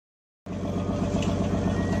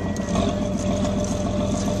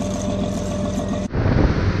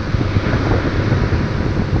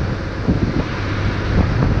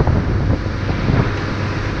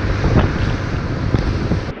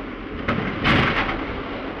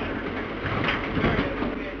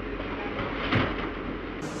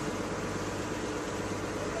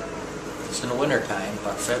winter time,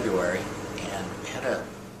 about February, and we had a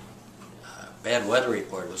bad weather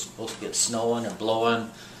report. It was supposed to get snowing and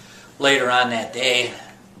blowing later on that day,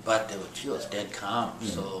 but it was dead calm.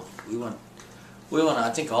 So we went.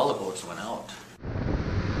 I think all the boats went out.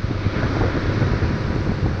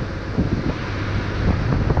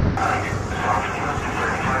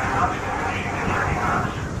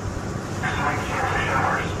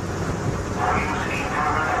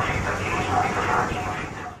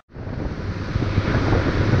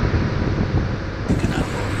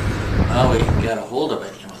 Well, we got a hold of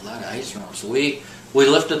it, a lot of ice around. So we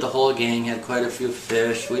lifted the whole gang, had quite a few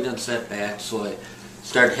fish. We didn't set back, so I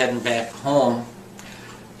started heading back home.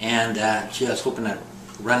 And gee, I was hoping I'd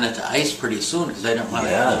run into ice pretty soon because I didn't want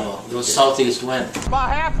to. It was southeast wind. About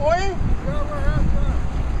halfway? Yeah, we're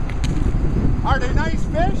halfway. Are they nice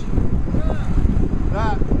fish?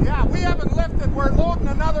 Yeah. Yeah, we haven't lifted. We're loading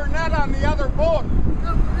another net on the other boat.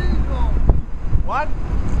 What?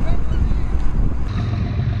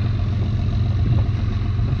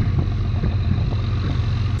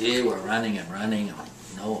 Yeah, we're running and running, and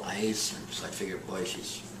no ice, and so I figured, boy,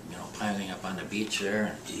 she's piling up on the beach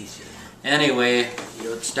there. Anyway, it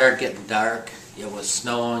would start getting dark. It was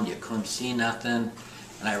snowing. You couldn't see nothing,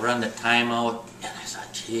 and I run the timeout, and I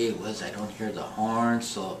thought, gee whiz, I don't hear the horn,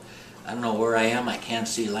 so I don't know where I am. I can't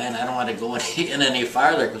see land. I don't want to go in any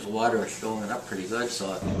farther because the water was showing up pretty good.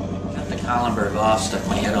 So I got the Collenberg off, stuck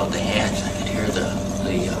my head out the hatch, and I could hear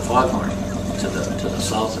the foghorn to the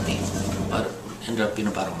south of me. But it ended up being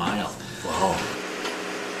about a mile. Wow.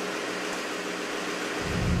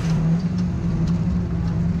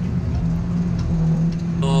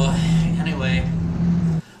 So anyway,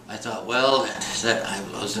 I thought, well, that I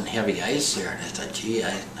was in heavy ice there, and I thought, gee,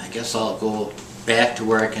 I guess I'll go back to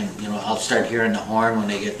where I can, I'll start hearing the horn when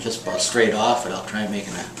they get just about straight off it. I'll try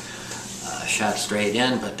making a shot straight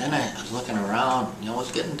in. But then I was looking around, it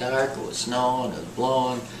was getting dark, it was snowing, it was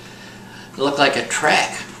blowing. It looked like a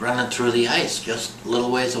track running through the ice just a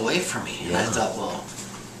little ways away from me. And I thought, well,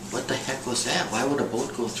 what the heck was that? Why would a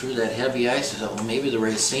boat go through that heavy ice? I thought, well, maybe the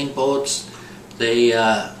Racine boats, they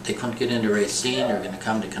couldn't get into Racine. They're going to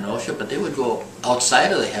come to Kenosha, but they would go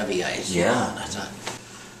outside of the heavy ice. Yeah. And I thought,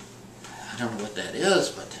 I don't know what that is,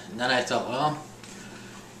 but then I thought, well,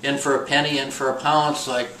 in for a penny, in for a pound.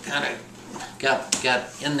 So I kind of got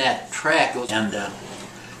in that track, and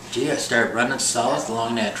gee, I started running south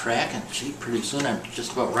along that track, and gee, pretty soon I'm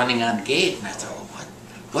just about running on gate, and I thought, well,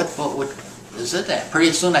 what boat is it that?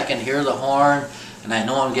 Pretty soon I can hear the horn, and I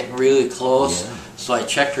know I'm getting really close. Yeah. So I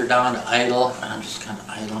checked her down to idle, and I'm just kind of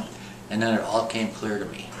idling, and then it all came clear to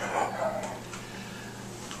me.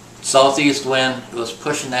 Southeast wind, it was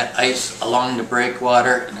pushing that ice along the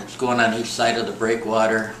breakwater, and it's going on each side of the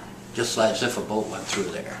breakwater, just as if a boat went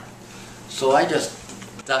through there. So I just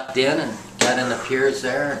ducked in and got in the piers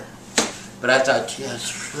there, but I thought, gee, I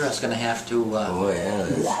was going to have to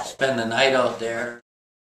spend the night out there.